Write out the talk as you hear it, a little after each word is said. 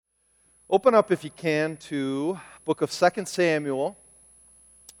Open up, if you can, to book of 2 Samuel,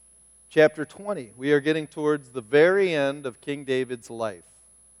 chapter 20. We are getting towards the very end of King David's life.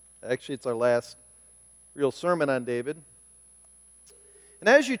 Actually, it's our last real sermon on David. And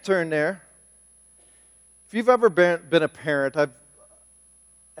as you turn there, if you've ever been a parent,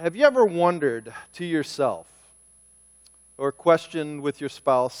 have you ever wondered to yourself or questioned with your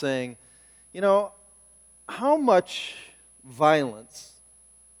spouse saying, how much violence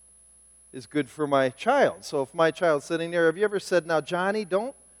is good for my child? So if my child's sitting there, have you ever said, now, Johnny,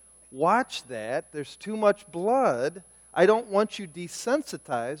 don't watch that. There's too much blood. I don't want you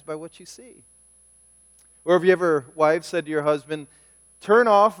desensitized by what you see. Or have you ever, wife, said to your husband, turn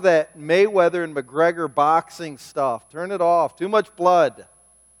off that Mayweather and McGregor boxing stuff. Turn it off. Too much blood.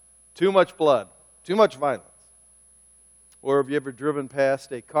 Too much blood. Too much violence. Or have you ever driven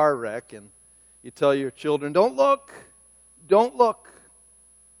past a car wreck and you tell your children, don't look. Don't look.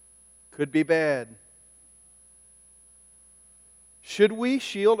 Could be bad. Should we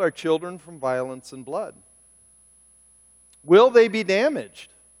shield our children from violence and blood? Will they be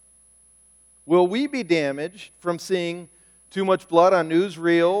damaged? Will we be damaged from seeing too much blood on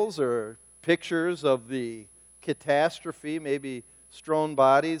newsreels or pictures of the catastrophe, maybe strewn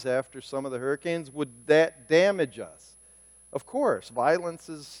bodies after some of the hurricanes? Would that damage us? Of course, violence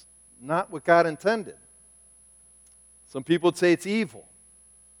is not what God intended. Some people would say it's evil.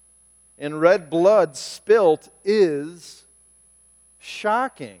 And red blood spilt is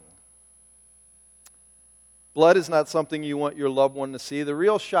shocking. Blood is not something you want your loved one to see. The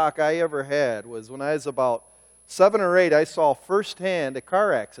real shock I ever had was when I was about 7 or 8, I saw firsthand a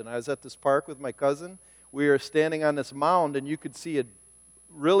car accident. I was at this park with my cousin. We were standing on this mound, and you could see it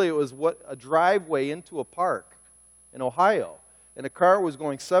was a driveway into a park in Ohio. And a car was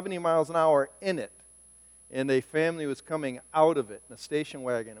going 70 miles an hour in it. And a family was coming out of it in a station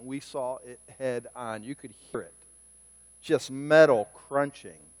wagon, and we saw it head on. You could hear it. Just metal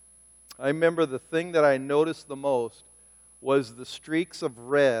crunching. I remember the thing that I noticed the most was the streaks of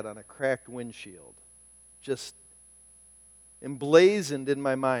red on a cracked windshield. Just emblazoned in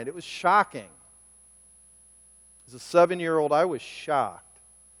my mind. It was shocking. As a 7-year-old, I was shocked.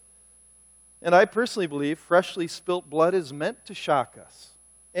 And I personally believe freshly spilt blood is meant to shock us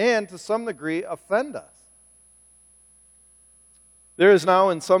and, to some degree, offend us. There is now,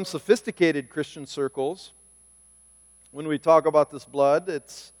 in some sophisticated Christian circles, when we talk about this blood,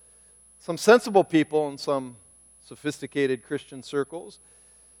 it's some sensible people in some sophisticated Christian circles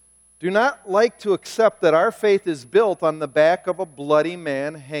do not like to accept that our faith is built on the back of a bloody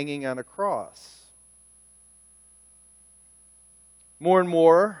man hanging on a cross. More and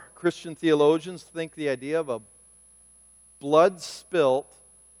more Christian theologians think the idea of a blood spilt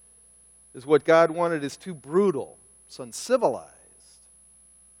is what God wanted is too brutal, it's uncivilized.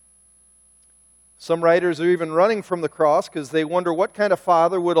 Some writers are even running from the cross because they wonder what kind of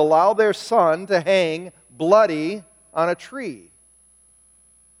father would allow their son to hang bloody on a tree.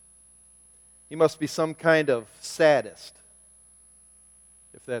 He must be some kind of sadist,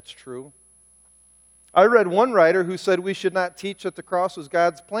 if that's true. I read one writer who said we should not teach that the cross was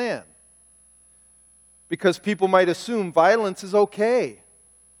God's plan because people might assume violence is okay.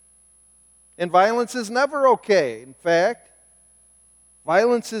 And violence is never okay. In fact,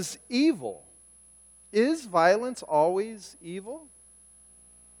 violence is evil. Is violence always evil?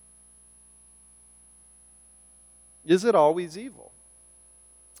 Is it always evil?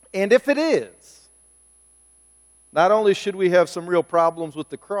 And if it is, not only should we have some real problems with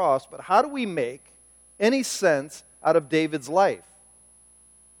the cross, but how do we make any sense out of David's life?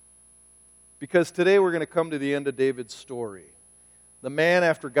 Because today we're going to come to the end of David's story. The man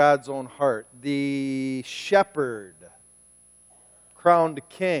after God's own heart, the shepherd, crowned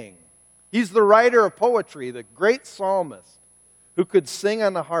king. He's the writer of poetry, the great psalmist who could sing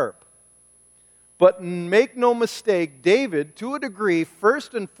on the harp. But make no mistake, David, to a degree,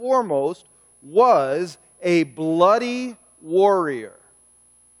 first and foremost, was a bloody warrior.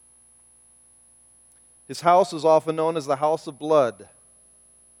 His house is often known as the house of blood,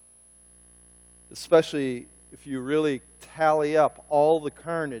 especially if you really tally up all the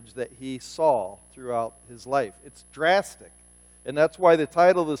carnage that he saw throughout his life. It's drastic. And that's why the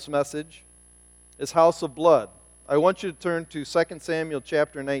title of this message is House of Blood. I want you to turn to 2 Samuel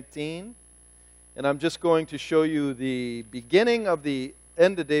chapter 19, and I'm just going to show you the beginning of the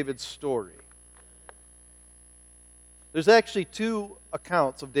end of David's story. There's actually two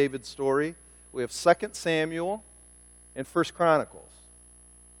accounts of David's story. We have 2 Samuel and 1 Chronicles.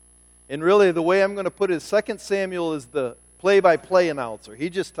 And really the way I'm going to put it is 2 Samuel is the play-by-play announcer.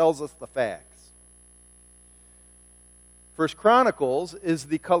 He just tells us the facts. First Chronicles is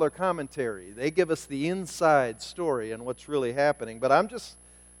the color commentary. They give us the inside story and what's really happening. But I'm just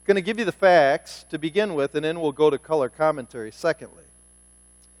going to give you the facts to begin with, and then we'll go to color commentary secondly.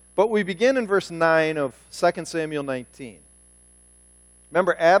 But we begin in verse 9 of 2 Samuel 19.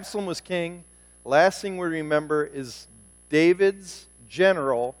 Remember, Absalom was king. Last thing we remember is David's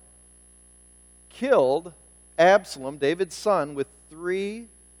general killed Absalom, David's son, with 3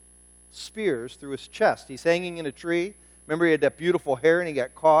 spears through his chest. He's hanging in a tree. Remember, he had that beautiful hair and he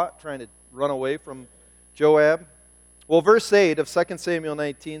got caught trying to run away from Joab. Well, verse 8 of 2 Samuel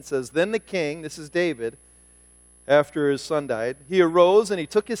 19 says, Then the king, this is David, after his son died, he arose and he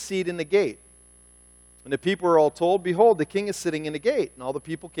took his seat in the gate. And the people were all told, Behold, the king is sitting in the gate. And all the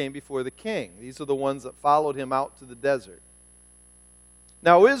people came before the king. These are the ones that followed him out to the desert.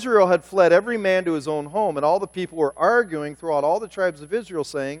 Now Israel had fled every man to his own home, and all the people were arguing throughout all the tribes of Israel,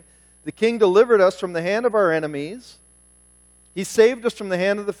 saying, The king delivered us from the hand of our enemies. He saved us from the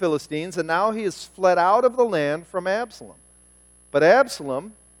hand of the Philistines, and now he has fled out of the land from Absalom. But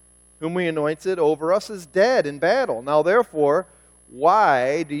Absalom, whom we anointed over us, is dead in battle. Now therefore,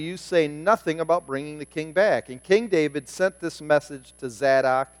 why do you say nothing about bringing the king back? And King David sent this message to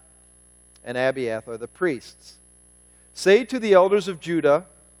Zadok and Abiathar, the priests. Say to the elders of Judah,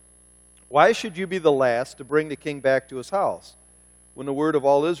 Why should you be the last to bring the king back to his house, when the word of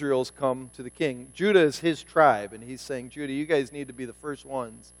all Israel has come to the king? Judah is his tribe, and he's saying, Judah, you guys need to be the first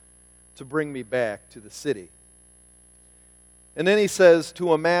ones to bring me back to the city. And then he says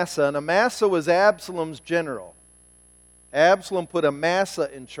to Amasa, and Amasa was Absalom's general. Absalom put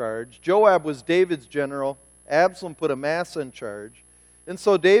Amasa in charge. Joab was David's general. Absalom put Amasa in charge. And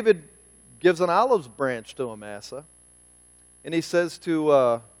so David gives an olive branch to Amasa. And he says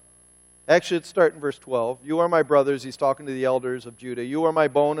to, actually let's start in verse 12. You are my brothers, he's talking to the elders of Judah. You are my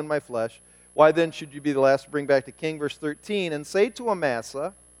bone and my flesh. Why then should you be the last to bring back the king? Verse 13, and say to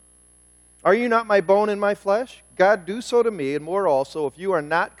Amasa, Are you not my bone and my flesh? God, do so to me, and more also, if you are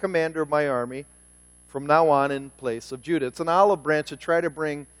not commander of my army from now on in place of Judah. It's an olive branch to try to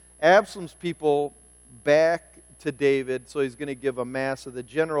bring Absalom's people back to David, so he's going to give Amasa, the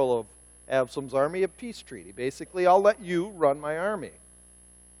general of Absalom's army, a peace treaty. Basically, I'll let you run my army.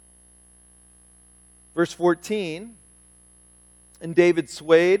 Verse 14, and David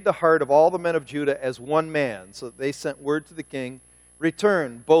swayed the heart of all the men of Judah as one man. So they sent word to the king,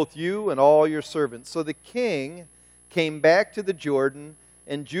 Return, both you and all your servants. So the king came back to the Jordan,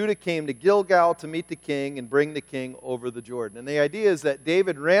 and Judah came to Gilgal to meet the king and bring the king over the Jordan. And the idea is that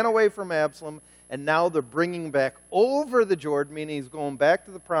David ran away from Absalom, and now they're bringing back over the Jordan, meaning he's going back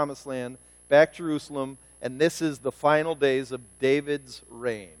to the promised land, back to Jerusalem, and this is the final days of David's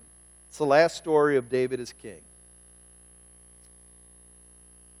reign. It's the last story of David as king.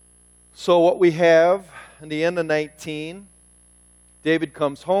 So what we have in the end of 19, David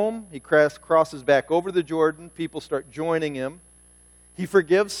comes home, he crosses back over the Jordan, people start joining him. He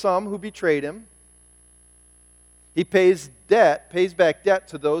forgives some who betrayed him. He pays back debt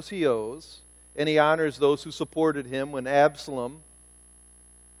to those he owes, and he honors those who supported him when Absalom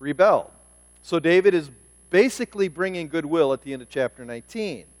rebelled. So David is basically bringing goodwill at the end of chapter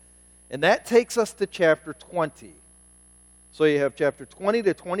 19. And that takes us to chapter 20. So you have chapter 20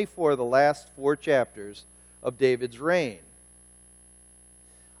 to 24, the last 4 chapters of David's reign.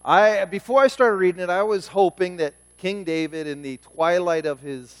 Before I started reading it, I was hoping that King David, in the twilight of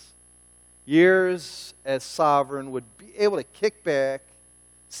his years as sovereign, would be able to kick back,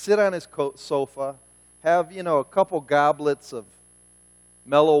 sit on his sofa, have, a couple goblets of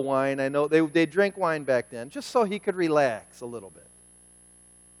mellow wine. I know they drank wine back then, just so he could relax a little bit.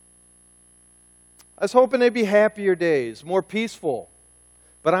 I was hoping they'd be happier days, more peaceful.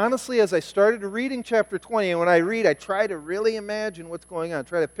 But honestly, as I started reading chapter 20, and when I read, I try to really imagine what's going on,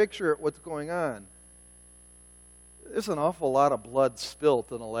 try to picture what's going on. There's an awful lot of blood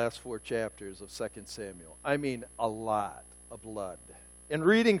spilt in the last 4 chapters of 2 Samuel. I mean, a lot of blood. And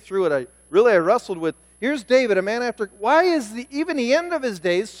reading through it, I wrestled with, here's David, a man after, why is even the end of his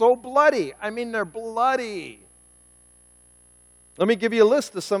days so bloody? I mean, they're bloody. Let me give you a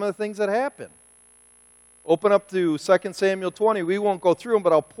list of some of the things that happened. Open up to 2 Samuel 20. We won't go through them,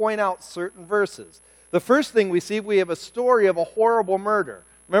 but I'll point out certain verses. The first thing we have a story of a horrible murder.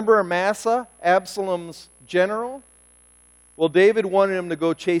 Remember Amasa, Absalom's general? Well, David wanted him to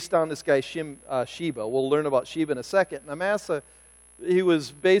go chase down this guy Sheba. We'll learn about Sheba in a second. And Amasa, he was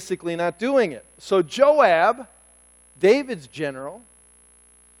basically not doing it. So Joab, David's general,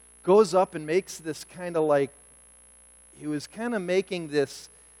 goes up and makes this he was kind of making this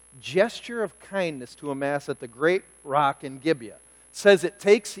gesture of kindness to Amasa at the great rock in Gibeah. It says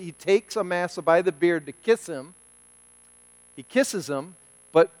he takes Amasa by the beard to kiss him, He kisses him,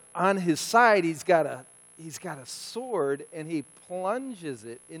 but on his side he's got a sword, and he plunges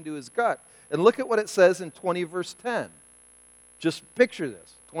it into his gut. And look at what it says in 20 verse 10. Just picture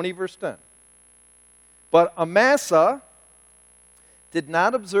this, 20 verse 10. But Amasa did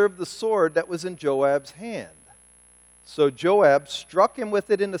not observe the sword that was in Joab's hand. So Joab struck him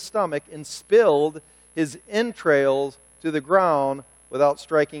with it in the stomach and spilled his entrails to the ground without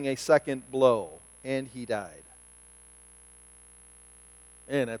striking a second blow. And he died.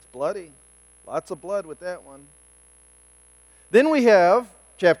 And that's bloody. Lots of blood with that one. Then we have,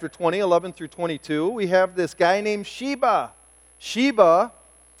 chapter 20, 11 through 22, we have this guy named Sheba. Sheba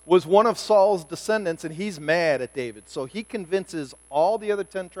was one of Saul's descendants, and he's mad at David. So he convinces all the other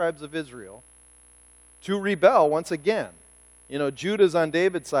 10 tribes of Israel to rebel once again. You know, Judah's on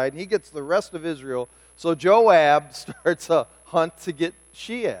David's side, and he gets the rest of Israel. So Joab starts a hunt to get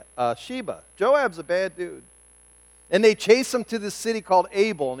Sheba. Joab's a bad dude. And they chase him to this city called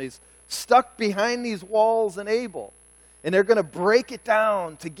Abel, and he's stuck behind these walls in Abel. And they're going to break it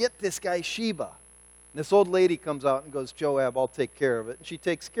down to get this guy Sheba. And this old lady comes out and goes, Joab, I'll take care of it. And she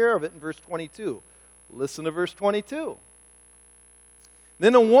takes care of it in verse 22. Listen to verse 22.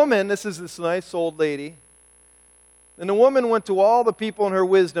 Then a woman, this is this nice old lady, then the woman went to all the people in her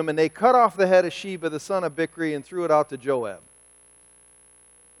wisdom, and they cut off the head of Sheba, the son of Bichri, and threw it out to Joab.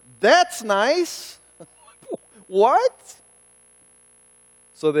 That's nice. What?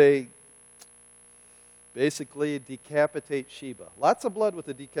 So they basically decapitate Sheba. Lots of blood with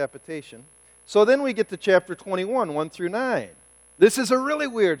the decapitation. So then we get to chapter 21, 1 through 9. This is a really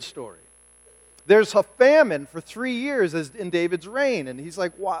weird story. There's a famine for 3 years in David's reign. And he's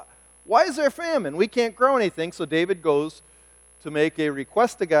like, why is there famine? We can't grow anything. So David goes to make a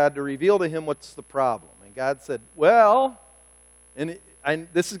request to God to reveal to him what's the problem. And God said, well, and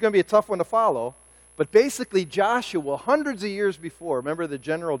this is going to be a tough one to follow, but basically Joshua, hundreds of years before, remember the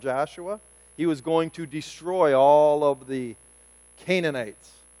general Joshua? He was going to destroy all of the Canaanites.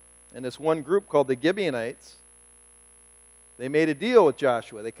 And this one group called the Gibeonites, they made a deal with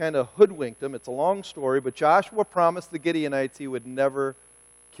Joshua. They kind of hoodwinked him. It's a long story, but Joshua promised the Gibeonites he would never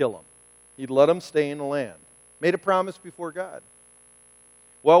kill them. He'd let them stay in the land. Made a promise before God.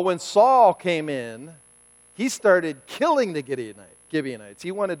 Well, when Saul came in, he started killing the Gibeonites.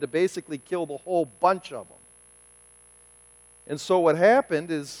 He wanted to basically kill the whole bunch of them. And so what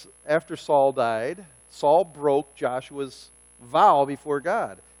happened is, after Saul died, Saul broke Joshua's vow before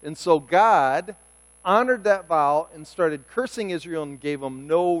God. And so God honored that vow and started cursing Israel and gave them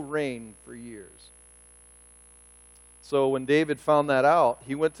no rain for years. So when David found that out,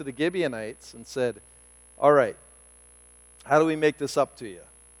 he went to the Gibeonites and said, all right, how do we make this up to you?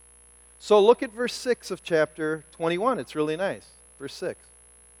 So look at verse 6 of chapter 21. It's really nice. Verse 6.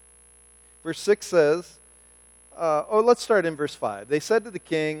 Verse 6 says, let's start in verse 5. They said to the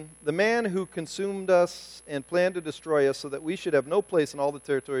king, the man who consumed us and planned to destroy us so that we should have no place in all the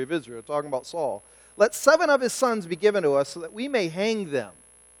territory of Israel, talking about Saul, let 7 of his sons be given to us so that we may hang them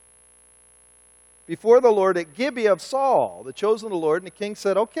before the Lord at Gibeah of Saul, the chosen of the Lord. And the king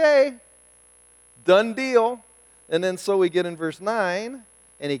said, okay, done deal. And then so we get in verse 9,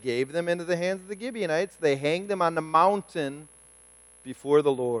 and he gave them into the hands of the Gibeonites. They hanged them on the mountain before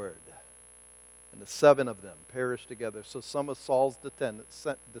the Lord. And the 7 of them perished together. So some of Saul's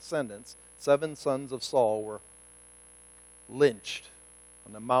descendants, 7 sons of Saul, were lynched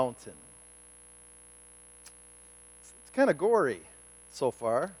on the mountain. It's kind of gory so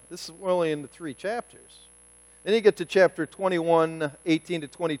far. This is only in the 3 chapters. Then you get to chapter 21, 18 to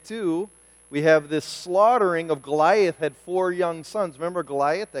 22. We have this slaughtering of Goliath had 4 young sons. Remember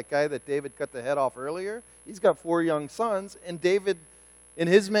Goliath, that guy that David cut the head off earlier? He's got 4 young sons, and David and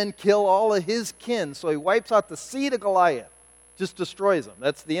his men kill all of his kin. So he wipes out the seed of Goliath, just destroys them.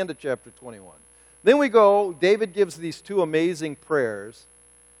 That's the end of chapter 21. Then we go, David gives these 2 amazing prayers,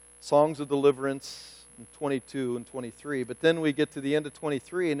 songs of deliverance in 22 and 23. But then we get to the end of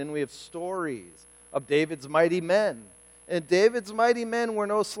 23, and then we have stories of David's mighty men. And David's mighty men were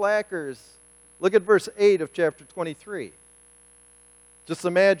no slackers. Look at verse 8 of chapter 23. Just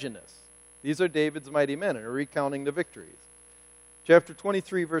imagine this. These are David's mighty men, and are recounting the victories. Chapter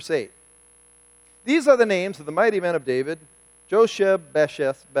 23, verse 8. These are the names of the mighty men of David: Josheb,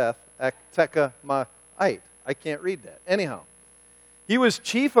 Besheth, Beth, Tekemite. I can't read that. Anyhow, he was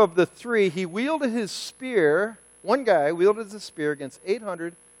chief of the 3. He wielded his spear. One guy wielded his spear against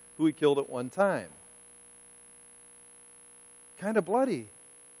 800 who he killed at one time. Kind of bloody.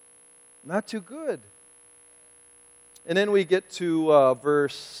 Not too good. And then we get to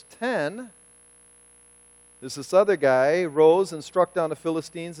verse 10. There's this other guy, rose and struck down the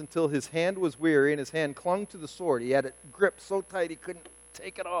Philistines until his hand was weary and his hand clung to the sword. He had it gripped so tight he couldn't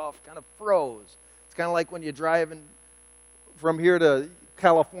take it off, kind of froze. It's kind of like when you're driving from here to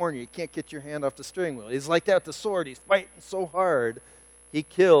California, you can't get your hand off the steering wheel. He's like that with the sword. He's fighting so hard. He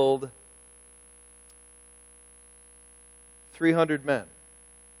killed 300 men.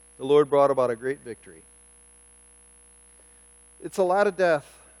 The Lord brought about a great victory. It's a lot of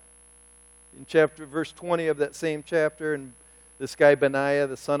death. In verse 20 of that same chapter, and this guy Benaiah,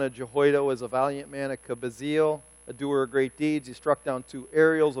 the son of Jehoiada, was a valiant man at Kabzeel, a doer of great deeds. He struck down 2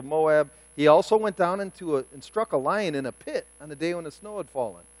 Ariels of Moab. He also went down and struck a lion in a pit on the day when the snow had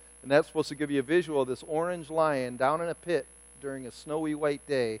fallen. And that's supposed to give you a visual of this orange lion down in a pit during a snowy white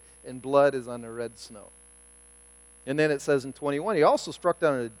day, and blood is on the red snow. And then it says in 21, he also struck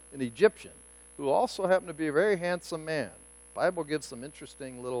down an Egyptian, who also happened to be a very handsome man. The Bible gives some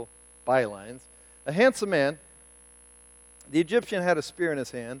interesting little bylines. A handsome man. The Egyptian had a spear in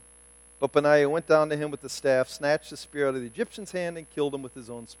his hand, but Benaiah went down to him with the staff, snatched the spear out of the Egyptian's hand, and killed him with his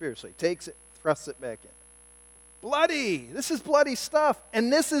own spear. So he takes it, thrusts it back in. Bloody! This is bloody stuff.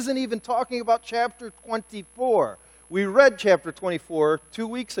 And this isn't even talking about chapter 24. We read chapter 24 2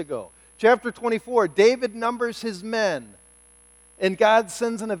 weeks ago. Chapter 24, David numbers his men, and God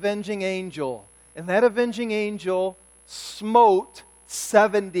sends an avenging angel. And that avenging angel smote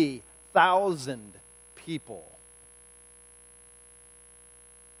 70,000 people.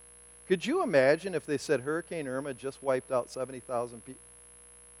 Could you imagine if they said Hurricane Irma just wiped out 70,000 people?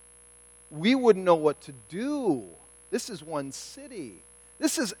 We wouldn't know what to do. This is one city.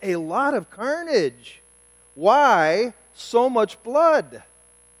 This is a lot of carnage. Why so much blood?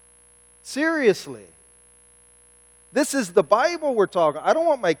 Seriously. This is the Bible we're talking. I don't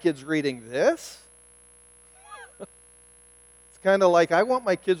want my kids reading this. Kind of like I want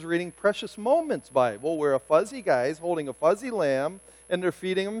my kids reading Precious Moments Bible, where a fuzzy guy is holding a fuzzy lamb and they're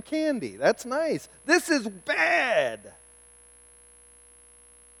feeding him candy. That's nice. This is bad.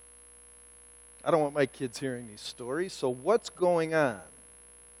 I don't want my kids hearing these stories. So what's going on?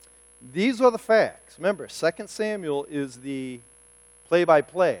 These are the facts. Remember, 2 Samuel is the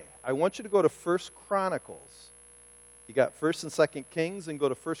play-by-play. I want you to go to 1 Chronicles. You got 1 and 2 Kings, and go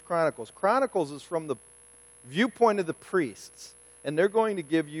to 1 Chronicles. Chronicles is from the viewpoint of the priests, and they're going to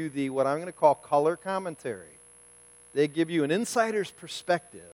give you what I'm going to call color commentary. They give you an insider's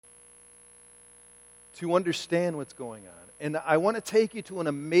perspective to understand what's going on. And I want to take you to an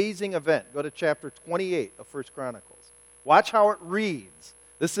amazing event. Go to chapter 28 of 1 Chronicles. Watch how it reads.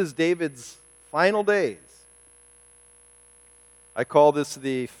 This is David's final days. I call this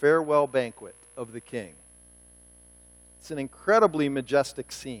the farewell banquet of the king. It's an incredibly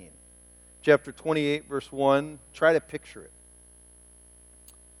majestic scene. Chapter 28, verse 1, try to picture it.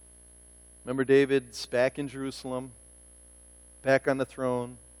 Remember, David's back in Jerusalem, back on the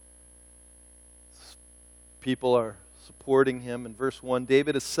throne. People are supporting him. In verse 1,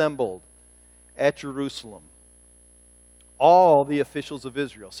 David assembled at Jerusalem all the officials of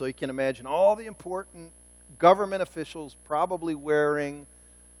Israel. So you can imagine all the important government officials probably wearing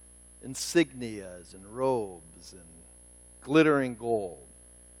insignias and robes and glittering gold.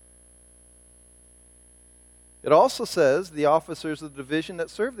 It also says the officers of the division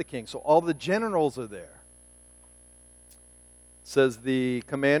that serve the king. So all the generals are there. It says the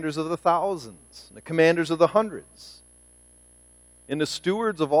commanders of the thousands, the commanders of the hundreds, and the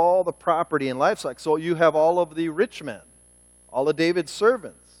stewards of all the property and livestock. So you have all of the rich men, all of David's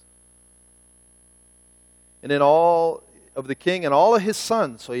servants, and then all of the king and all of his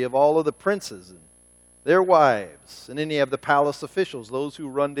sons. So you have all of the princes and their wives. And then you have the palace officials, those who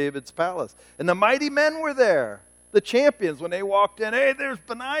run David's palace. And the mighty men were there, the champions, when they walked in. Hey, there's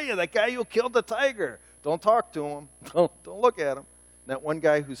Benaiah, that guy who killed the tiger. Don't talk to him. Don't look at him. And that one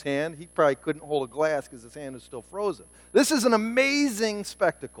guy whose hand, he probably couldn't hold a glass because his hand was still frozen. This is an amazing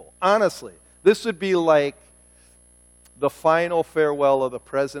spectacle. Honestly, this would be like the final farewell of the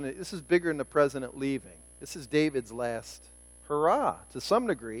president. This is bigger than the president leaving. This is David's last hurrah, to some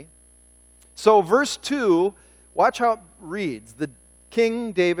degree. So verse 2, watch how it reads. The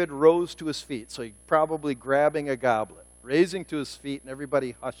King David rose to his feet. So he's probably grabbing a goblet, raising to his feet, and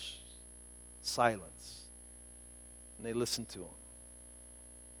everybody hushed, silence. And they listened to him.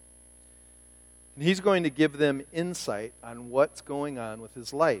 And he's going to give them insight on what's going on with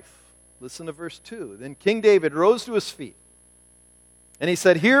his life. Listen to verse 2. Then King David rose to his feet, and he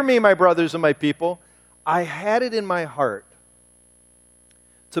said, "Hear me, my brothers and my people. I had it in my heart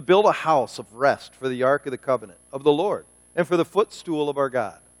to build a house of rest for the ark of the covenant of the Lord and for the footstool of our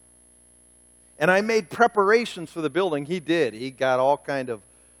God. And I made preparations for the building." He did. He got all kind of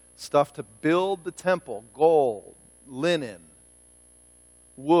stuff to build the temple, gold, linen,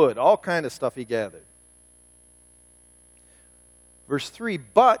 wood, all kind of stuff he gathered. Verse 3,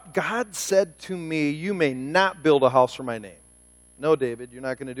 but God said to me, you may not build a house for my name. No, David, you're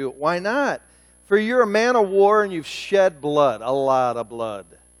not going to do it. Why not? For you're a man of war and you've shed blood, a lot of blood.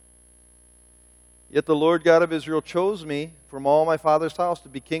 Yet the Lord God of Israel chose me from all my father's house to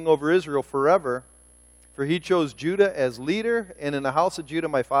be king over Israel forever. For he chose Judah as leader, and in the house of Judah,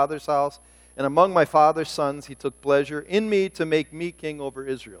 my father's house, and among my father's sons, he took pleasure in me to make me king over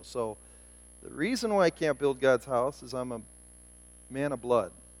Israel. So the reason why I can't build God's house is I'm a man of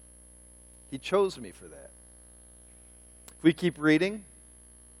blood. He chose me for that. If we keep reading,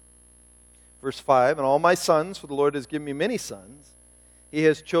 verse 5, and all my sons, for the Lord has given me many sons, he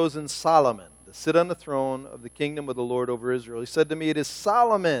has chosen Solomon to sit on the throne of the kingdom of the Lord over Israel. He said to me, it is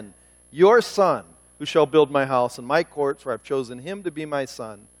Solomon, your son, who shall build my house and my courts, for I have chosen him to be my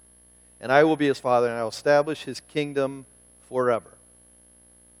son, and I will be his father, and I will establish his kingdom forever.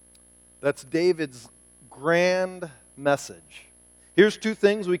 That's David's grand message. Here's two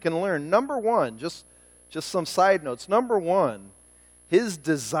things we can learn. Number one, just some side notes. Number one, his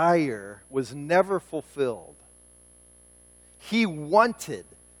desire was never fulfilled. He wanted,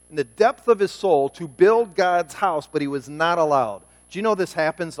 in the depth of his soul, to build God's house, but he was not allowed. Do you know this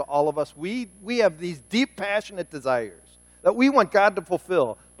happens to all of us? We have these deep, passionate desires that we want God to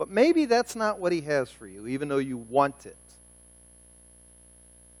fulfill, but maybe that's not what he has for you, even though you want it.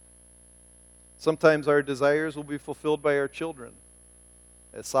 Sometimes our desires will be fulfilled by our children,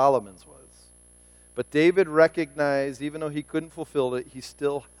 as Solomon's was. But David recognized, even though he couldn't fulfill it, he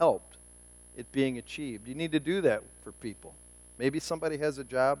still helped it being achieved. You need to do that for people. Maybe somebody has a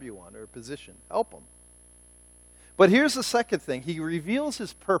job you want or a position. Help them. But here's the second thing. He reveals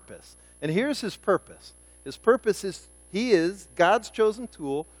his purpose. And here's his purpose. His purpose is he is God's chosen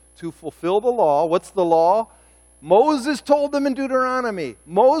tool to fulfill the law. What's the law? Moses told them in Deuteronomy.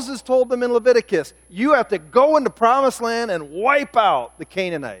 Moses told them in Leviticus. You have to go into Promised Land and wipe out the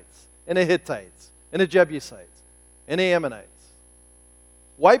Canaanites and the Hittites and the Jebusites and the Ammonites.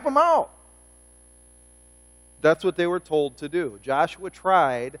 Wipe them out. That's what they were told to do. Joshua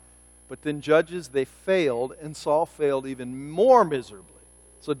tried, but then Judges, they failed, and Saul failed even more miserably.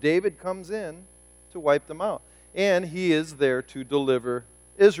 So David comes in to wipe them out. And he is there to deliver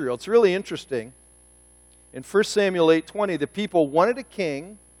Israel. It's really interesting. In 1 Samuel 8:20, the people wanted a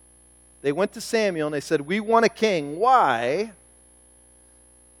king. They went to Samuel and they said, we want a king. Why?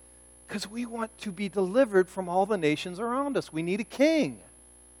 Because we want to be delivered from all the nations around us. We need a king.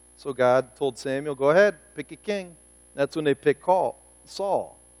 So God told Samuel, go ahead, pick a king. That's when they picked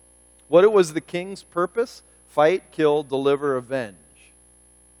Saul. What was the king's purpose? Fight, kill, deliver, avenge.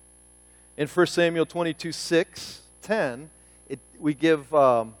 In 1 Samuel 22:6-10, we give,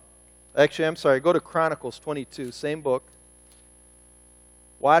 go to Chronicles 22, same book.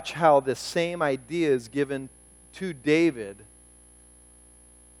 Watch how the same idea is given to David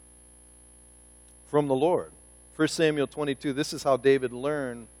from the Lord. 1 Samuel 22, this is how David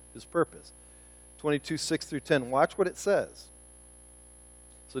learned his purpose. 22:6-10, watch what it says.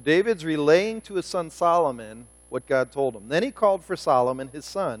 So David's relaying to his son Solomon what God told him. Then he called for Solomon, his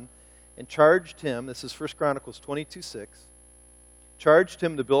son, and charged him, this is 1 Chronicles 22:6, charged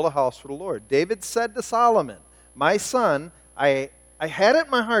him to build a house for the Lord. David said to Solomon, my son, I had it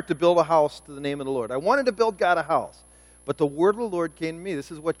in my heart to build a house to the name of the Lord. I wanted to build God a house. But the word of the Lord came to me.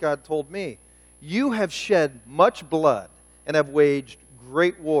 This is what God told me. You have shed much blood and have waged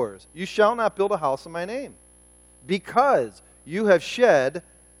great wars. You shall not build a house in my name, because you have shed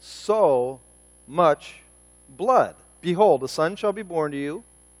so much blood. Behold, a son shall be born to you,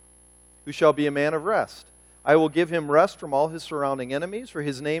 who shall be a man of rest. I will give him rest from all his surrounding enemies, for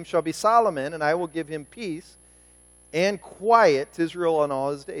his name shall be Solomon, and I will give him peace and quiet to Israel on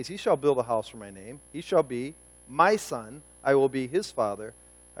all his days. He shall build a house for my name. He shall be my son. I will be his father.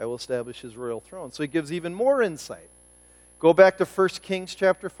 I will establish his royal throne. So he gives even more insight. Go back to 1 Kings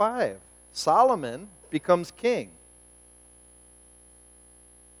chapter 5. Solomon becomes king.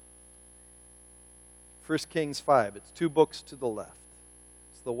 1 Kings 5. It's 2 books to the left.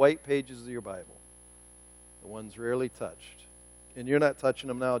 It's the white pages of your Bible. The ones rarely touched. And you're not touching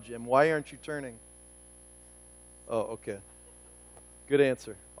them now, Jim. Why aren't you turning? Oh, okay. Good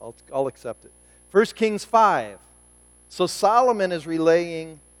answer. I'll accept it. 1 Kings 5. So Solomon is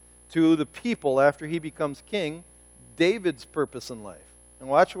relaying to the people after he becomes king David's purpose in life. And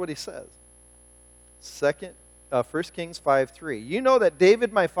watch what he says. 1 Kings 5:3. You know that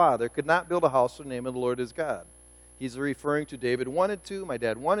David, my father, could not build a house for the name of the Lord his God. He's referring to David wanted to, my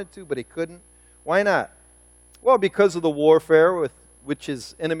dad wanted to, but he couldn't. Why not? Well, because of the warfare with which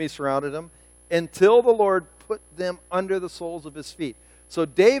his enemies surrounded him, until the Lord put them under the soles of his feet. So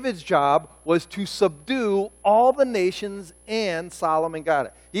David's job was to subdue all the nations, and Solomon got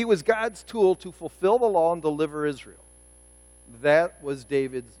it. He was God's tool to fulfill the law and deliver Israel. That was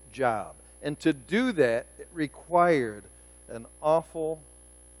David's job. And to do that, it required an awful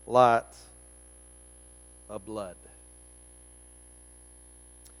lot of blood.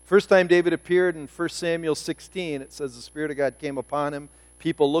 First time David appeared in 1 Samuel 16, it says the Spirit of God came upon him.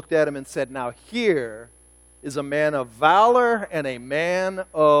 People looked at him and said, now here is a man of valor and a man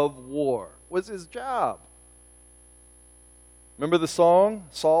of war. Was his job. Remember the song?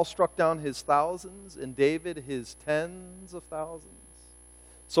 Saul struck down his thousands and David his tens of thousands.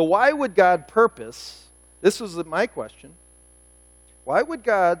 So why would God purpose, this was my question, why would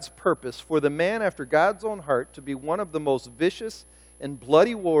God's purpose for the man after God's own heart to be one of the most vicious and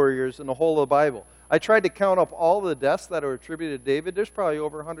bloody warriors in the whole of the Bible? I tried to count up all the deaths that are attributed to David. There's probably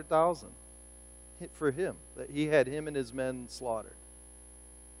over 100,000 for him, that he had him and his men slaughtered.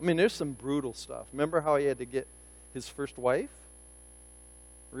 I mean, there's some brutal stuff. Remember how he had to get his first wife?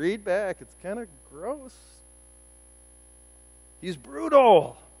 Read back. It's kind of gross. He's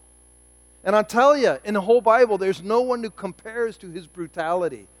brutal. And I'll tell you, in the whole Bible, there's no one who compares to his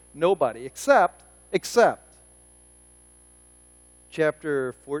brutality. Nobody, except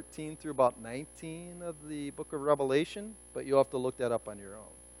chapter 14 through about 19 of the book of Revelation, but you'll have to look that up on your own.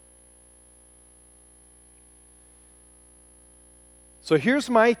 So here's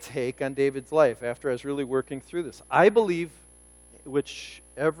my take on David's life after I was really working through this. I believe, which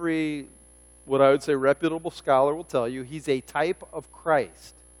every, what I would say, reputable scholar will tell you, he's a type of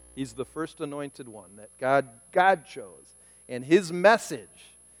Christ. He's the first anointed one that God chose. And his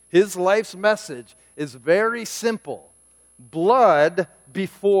message, his life's message, is very simple. Blood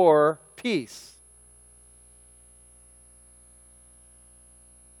before peace.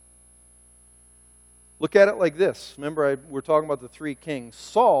 Look at it like this. Remember, we're talking about the three kings.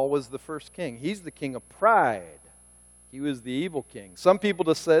 Saul was the first king. He's the king of pride. He was the evil king. Some people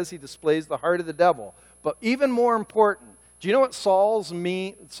just says he displays the heart of the devil. But even more important, do you know what Saul's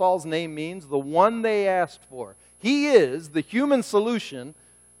name means? The one they asked for. He is the human solution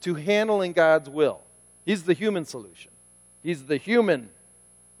to handling God's will. He's the human solution. He's the human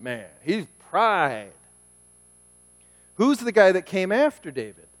man. He's pride. Who's the guy that came after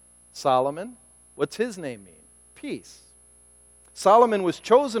David? Solomon. What's his name mean? Peace. Solomon was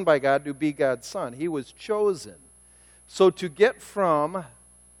chosen by God to be God's son. He was chosen. So to get from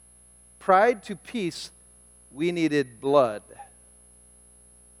pride to peace, we needed blood.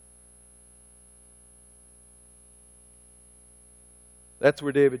 That's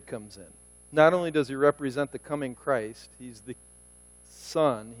where David comes in. Not only does he represent the coming Christ, he's the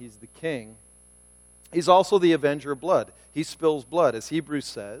son, he's the king, he's also the avenger of blood. He spills blood. As Hebrews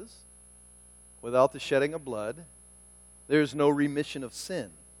says, without the shedding of blood, there is no remission of sin.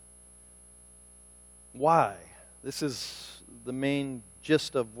 Why? This is the main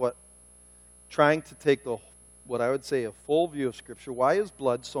gist of what, trying to take what I would say a full view of Scripture. Why is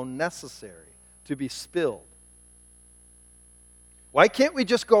blood so necessary to be spilled? Why can't we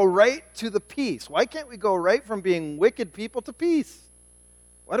just go right to the peace? Why can't we go right from being wicked people to peace?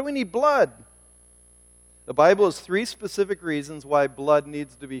 Why do we need blood? The Bible has 3 specific reasons why blood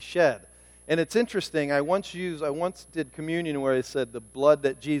needs to be shed. And it's interesting, I once did communion where I said the blood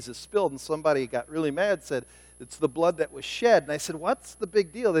that Jesus spilled, and somebody got really mad, said, it's the blood that was shed. And I said, what's the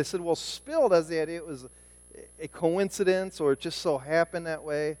big deal? They said, well, spilled has the idea it was a coincidence or it just so happened that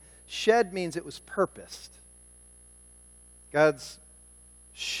way. Shed means it was purposed. God's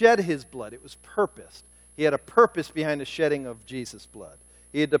shed his blood. It was purposed. He had a purpose behind the shedding of Jesus' blood.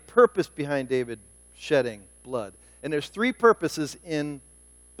 He had the purpose behind David shedding blood. And there's 3 purposes in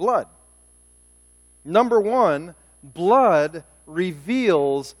blood. Number 1, blood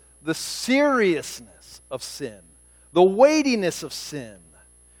reveals the seriousness of sin, the weightiness of sin.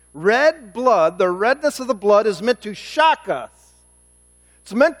 Red blood, the redness of the blood is meant to shock us.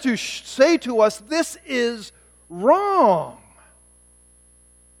 It's meant to say to us, this is wrong.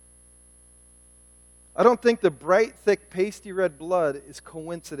 I don't think the bright, thick, pasty red blood is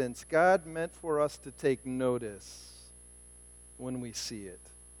coincidence. God meant for us to take notice when we see it.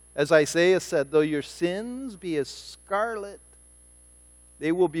 As Isaiah said, though your sins be as scarlet,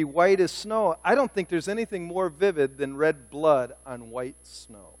 they will be white as snow. I don't think there's anything more vivid than red blood on white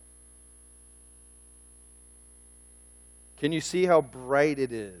snow. Can you see how bright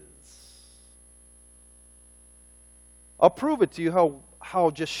it is? I'll prove it to you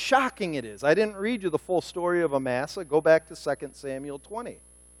how just shocking it is. I didn't read you the full story of Amasa. Go back to 2 Samuel 20.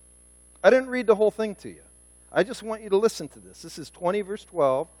 I didn't read the whole thing to you. I just want you to listen to this. This is 20, verse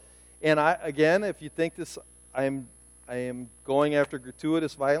 12. And again, if you think this, I am going after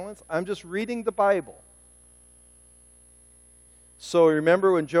gratuitous violence, I'm just reading the Bible. So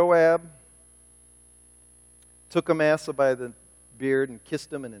remember when Joab took Amasa by the beard and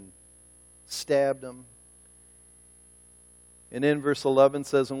kissed him and then stabbed him? And in verse 11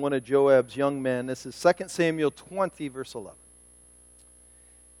 says, and one of Joab's young men, this is 2 Samuel 20, verse 11.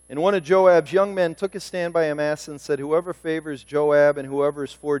 And one of Joab's young men took his stand by Amasa and said, whoever favors Joab and whoever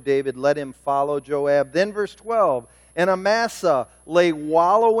is for David, let him follow Joab. Then verse 12, and Amasa lay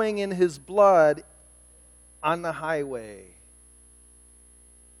wallowing in his blood on the highway.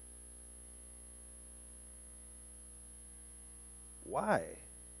 Why?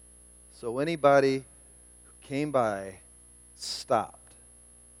 So anybody who came by stopped.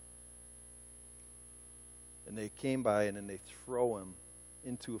 And they came by and then they throw him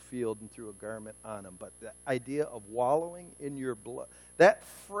into a field and threw a garment on him. But the idea of wallowing in your blood, that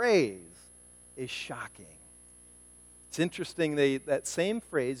phrase is shocking. It's interesting that same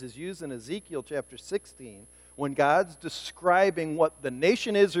phrase is used in Ezekiel chapter 16 when God's describing what the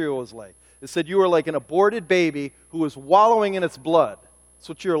nation Israel was like. It said you were like an aborted baby who was wallowing in its blood. That's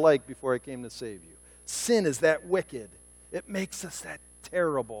what you're like before I came to save you. Sin is that wicked. It makes us that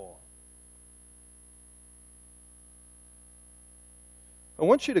terrible. I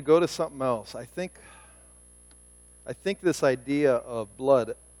want you to go to something else. I think this idea of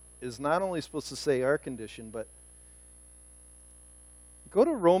blood is not only supposed to say our condition, but go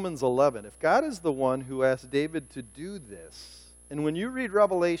to Romans 11. If God is the one who asked David to do this, and when you read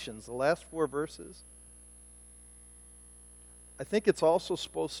Revelations, the last 4 verses, I think it's also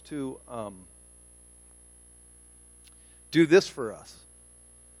supposed to do this for us.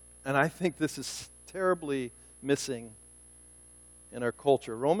 And I think this is terribly missing in our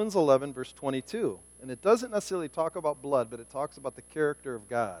culture. Romans 11, verse 22. And it doesn't necessarily talk about blood, but it talks about the character of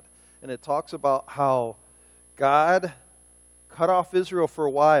God. And it talks about how God cut off Israel for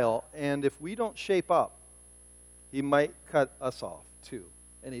a while, and if we don't shape up, he might cut us off too.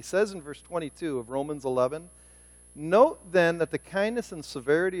 And he says in verse 22 of Romans 11, note then that the kindness and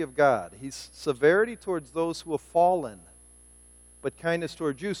severity of God, he's severity towards those who have fallen, but kindness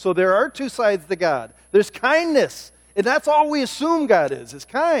towards you. So there are two sides to God. There's kindness, and that's all we assume God is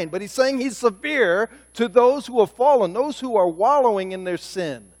kind. But he's saying he's severe to those who have fallen, those who are wallowing in their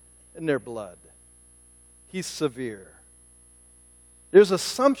sin, in their blood. He's severe. There's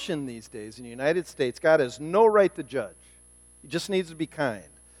assumption these days in the United States God has no right to judge. He just needs to be kind.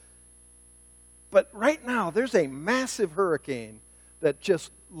 But right now, there's a massive hurricane that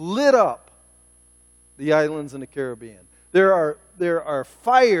just lit up the islands in the Caribbean. There are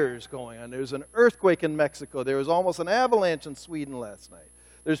fires going on. There's an earthquake in Mexico. There was almost an avalanche in Sweden last night.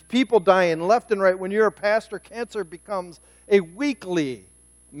 There's people dying left and right. When you're a pastor, cancer becomes a weekly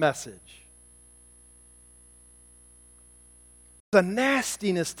message. There's a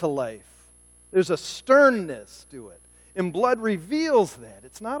nastiness to life. There's a sternness to it. And blood reveals that.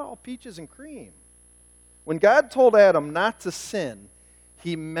 It's not all peaches and cream. When God told Adam not to sin,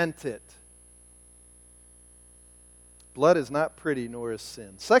 he meant it. Blood is not pretty, nor is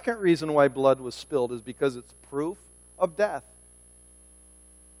sin. Second reason why blood was spilled is because it's proof of death.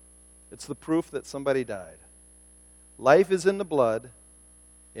 It's the proof that somebody died. Life is in the blood,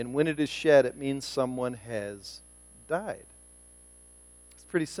 and when it is shed, it means someone has died. It's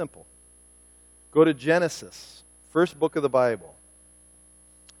pretty simple. Go to Genesis, first book of the Bible,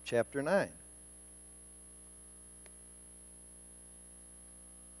 chapter 9.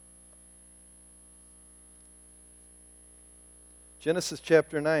 Genesis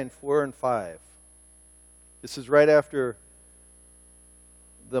chapter 9, 4 and 5. This is right after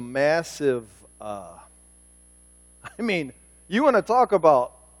the massive, you want to talk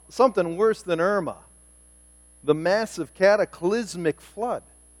about something worse than Irma. The massive cataclysmic flood.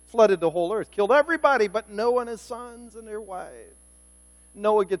 Flooded the whole earth. Killed everybody but Noah and his sons and their wives.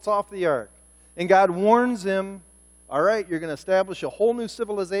 Noah gets off the ark. And God warns him, all right, you're going to establish a whole new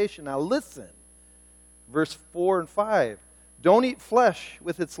civilization. Now listen. Verse 4 and 5. Don't eat flesh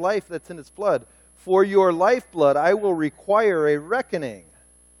with its life that's in its blood. For your lifeblood I will require a reckoning.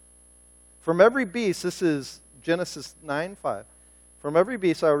 From every beast, this is Genesis 9:5. From every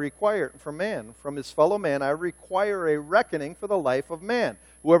beast I require it. From man, from his fellow man, I require a reckoning for the life of man.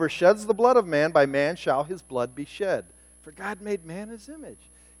 Whoever sheds the blood of man, by man shall his blood be shed. For God made man in his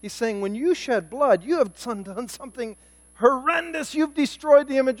image. He's saying when you shed blood, you have done something horrendous. You've destroyed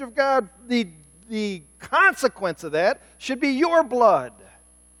the image of God. The consequence of that should be your blood.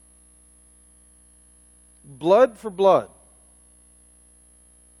 Blood for blood.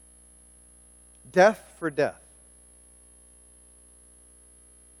 Death for death.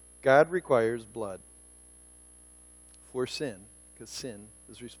 God requires blood for sin, because sin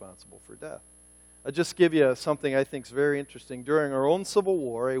is responsible for death. I'll just give you something I think is very interesting. During our own Civil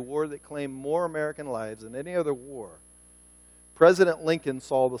War, a war that claimed more American lives than any other war, President Lincoln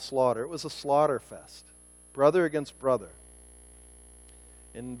saw the slaughter. It was a slaughter fest, brother against brother.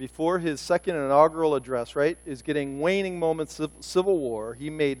 And before his second inaugural address, right, is getting waning moments of Civil War, he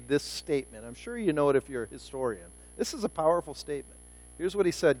made this statement. I'm sure you know it if you're a historian. This is a powerful statement. Here's what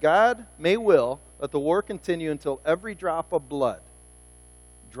he said: God may will let the war continue until every drop of blood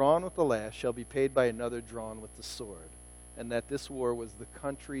drawn with the lash shall be paid by another drawn with the sword, and that this war was the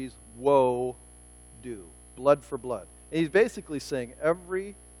country's woe due. Blood for blood. And he's basically saying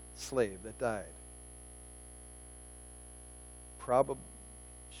every slave that died probably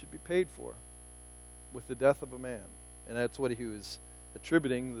should be paid for with the death of a man. And that's what he was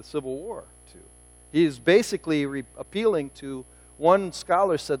attributing the Civil War to. He is basically appealing to, one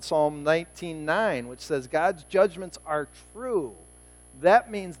scholar said, Psalm 19:9, which says God's judgments are true.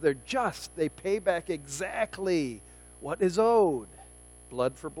 That means they're just. They pay back exactly what is owed.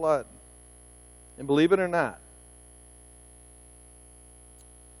 Blood for blood. And believe it or not,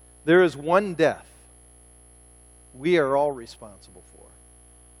 there is one death we are all responsible for.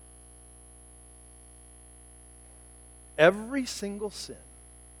 Every single sin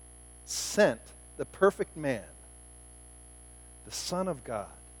sent the perfect man, the Son of God,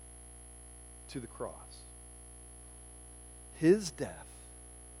 to the cross. His death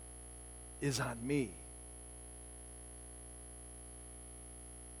is on me.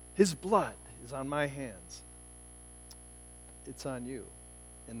 His blood is on my hands. It's on you.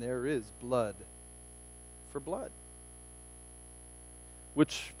 And there is blood for blood.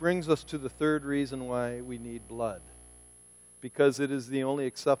 Which brings us to the third reason why we need blood. Because it is the only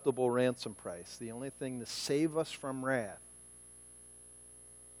acceptable ransom price, the only thing to save us from wrath.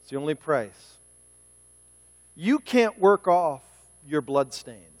 It's the only price. You can't work off your blood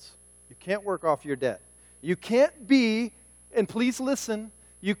stains. You can't work off your debt. You can't be, and please listen,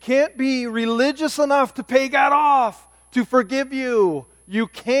 you can't be religious enough to pay God off, to forgive you. You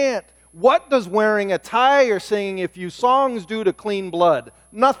can't. What does wearing a tie or singing a few songs do to clean blood?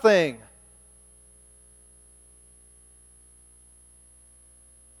 Nothing.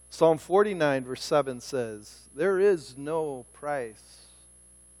 Psalm 49 verse 7 says, there is no price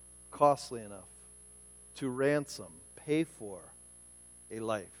costly enough to ransom, pay for a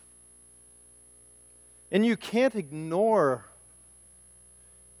life. And you can't ignore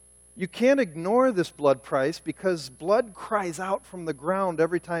this blood price, because blood cries out from the ground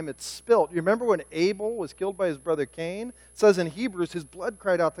every time it's spilt. You remember when Abel was killed by his brother Cain? It says in Hebrews, his blood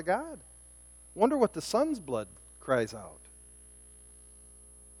cried out to God. Wonder what the son's blood cries out.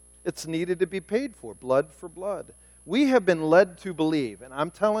 It's needed to be paid for, blood for blood. We have been led to believe, and I'm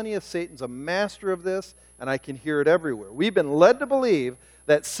telling you, Satan's a master of this, and I can hear it everywhere. We've been led to believe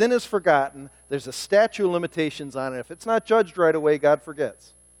that sin is forgotten. There's a statute of limitations on it. If it's not judged right away, God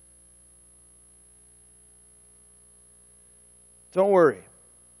forgets. Don't worry.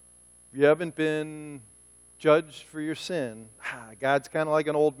 If you haven't been judged for your sin, God's kind of like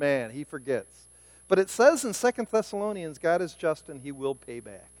an old man. He forgets. But it says in 2 Thessalonians, God is just and He will pay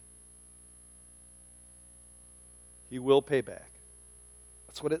back. He will pay back.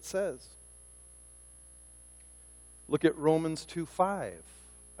 That's what it says. Look at Romans 2:5.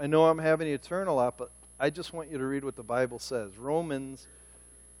 I know I'm having you turn a lot, but I just want you to read what the Bible says. Romans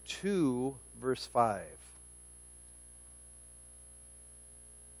 2, verse 5.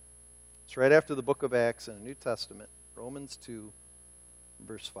 It's right after the book of Acts in the New Testament. Romans 2,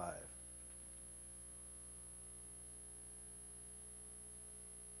 verse 5.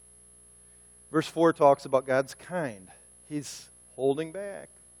 Verse 4 talks about God's kind. He's holding back.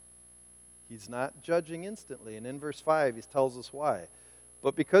 He's not judging instantly. And in verse 5, he tells us why.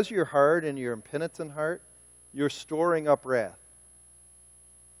 But because you're hard and you're impenitent heart, you're storing up wrath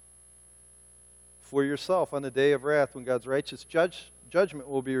for yourself on the day of wrath when God's righteous judgment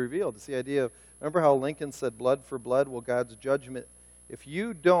will be revealed. It's the idea of, remember how Lincoln said blood for blood? Well, God's judgment, if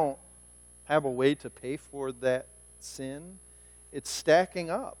you don't have a way to pay for that sin, it's stacking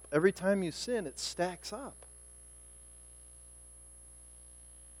up. Every time you sin, it stacks up.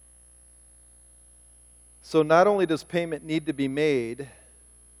 So not only does payment need to be made,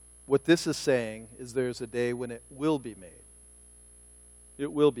 what this is saying is there's a day when it will be made.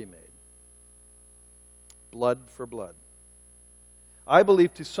 It will be made. Blood for blood. I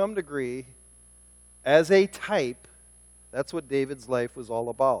believe to some degree, as a type, that's what David's life was all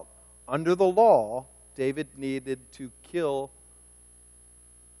about. Under the law, David needed to kill,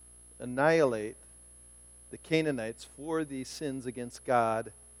 annihilate the Canaanites for these sins against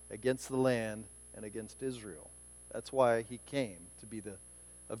God, against the land, and against Israel. That's why he came, to be the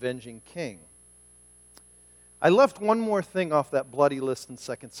avenging king. I left one more thing off that bloody list in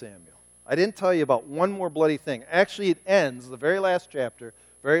 2 Samuel. I didn't tell you about one more bloody thing. Actually, it ends, the very last chapter,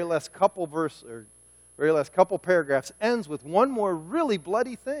 very last couple paragraphs, ends with one more really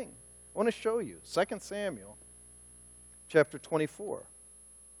bloody thing. I want to show you. 2 Samuel, chapter 24.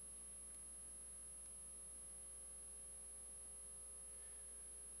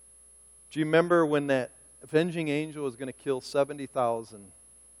 Do you remember when that avenging angel was going to kill 70,000?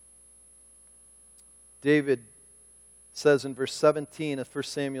 David says in verse 17 of 1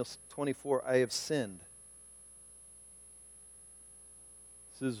 Samuel 24, I have sinned.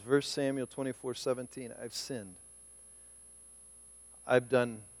 This is 1 Samuel 24:17. I've sinned. I've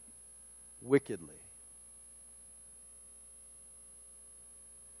done wickedly.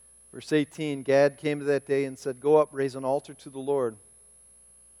 Verse 18, Gad came to that day and said, go up, raise an altar to the Lord.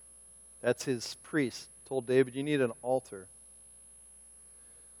 That's his priest. Told David, you need an altar.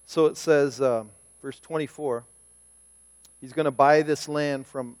 So it says, verse 24, he's going to buy this land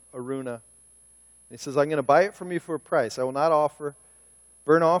from Araunah. He says, I'm going to buy it from you for a price. I will not offer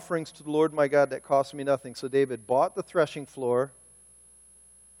burnt offerings to the Lord my God that cost me nothing. So David bought the threshing floor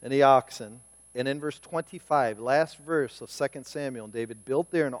and the oxen. And in verse 25, last verse of 2 Samuel, David built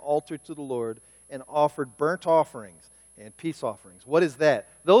there an altar to the Lord and offered burnt offerings and peace offerings. What is that?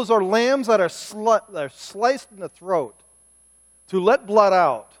 Those are lambs that are sliced in the throat to let blood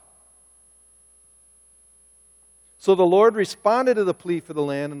out. So the Lord responded to the plea for the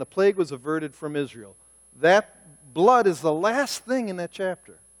land, and the plague was averted from Israel. That blood is the last thing in that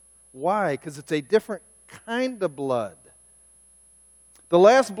chapter. Why? Because it's a different kind of blood. The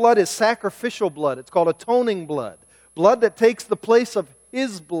last blood is sacrificial blood. It's called atoning blood. Blood that takes the place of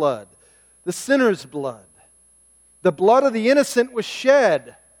his blood, the sinner's blood. The blood of the innocent was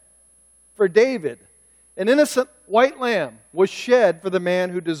shed for David. An innocent white lamb was shed for the man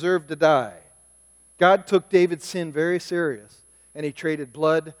who deserved to die. God took David's sin very serious, and he traded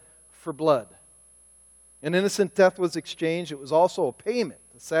blood for blood. An innocent death was exchanged. It was also a payment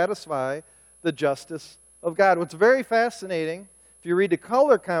to satisfy the justice of God. What's very fascinating, if you read the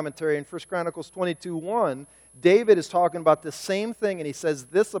color commentary in 1 Chronicles 22:1, David is talking about the same thing, and he says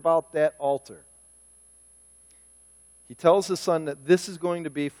this about that altar. He tells his son that this is going to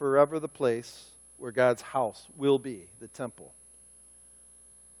be forever the place where God's house will be, the temple.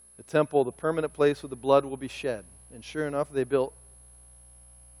 The temple, the permanent place where the blood will be shed. And sure enough, they built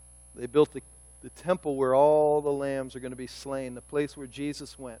the temple where all the lambs are going to be slain, the place where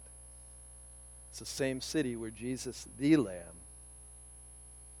Jesus went. It's the same city where Jesus, the Lamb,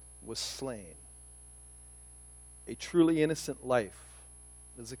 was slain. A truly innocent life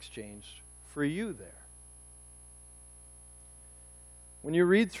is exchanged for you there. When you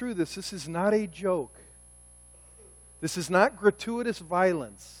read through this, this is not a joke. This is not gratuitous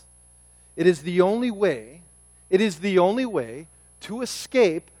violence. It is the only way to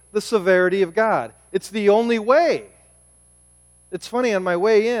escape the severity of God. It's the only way. It's funny, on my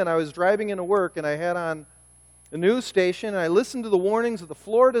way in, I was driving into work and I had on a news station and I listened to the warnings of the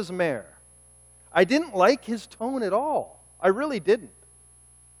Florida's mayor. I didn't like his tone at all. I really didn't.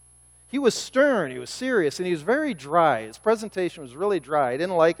 He was stern, he was serious, and he was very dry. His presentation was really dry. I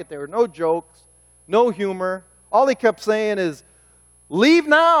didn't like it. There were no jokes, no humor. All he kept saying is, leave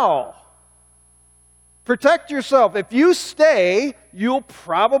now. Protect yourself. If you stay, you'll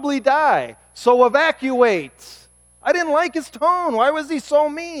probably die. So evacuate. I didn't like his tone. Why was he so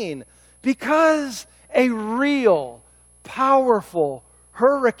mean? Because a real, powerful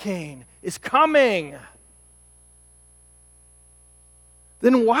hurricane is coming.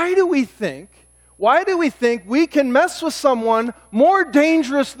 Then why do we think we can mess with someone more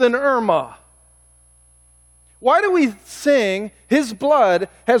dangerous than Irma? Why do we sing, his blood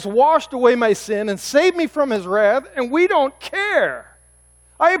has washed away my sin and saved me from his wrath, and we don't care?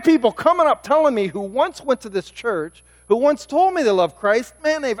 I have people coming up telling me who once went to this church, who once told me they love Christ,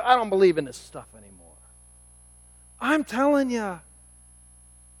 man, I don't believe in this stuff anymore. I'm telling you.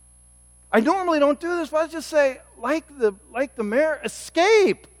 I normally don't do this, but I just say, like the mayor,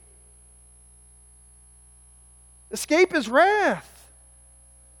 escape. Escape his wrath.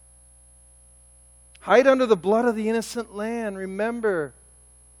 Hide under the blood of the innocent lamb. Remember,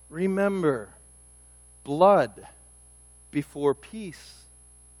 blood before peace.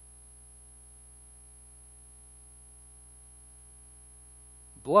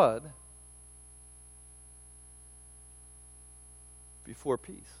 Blood before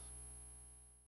peace.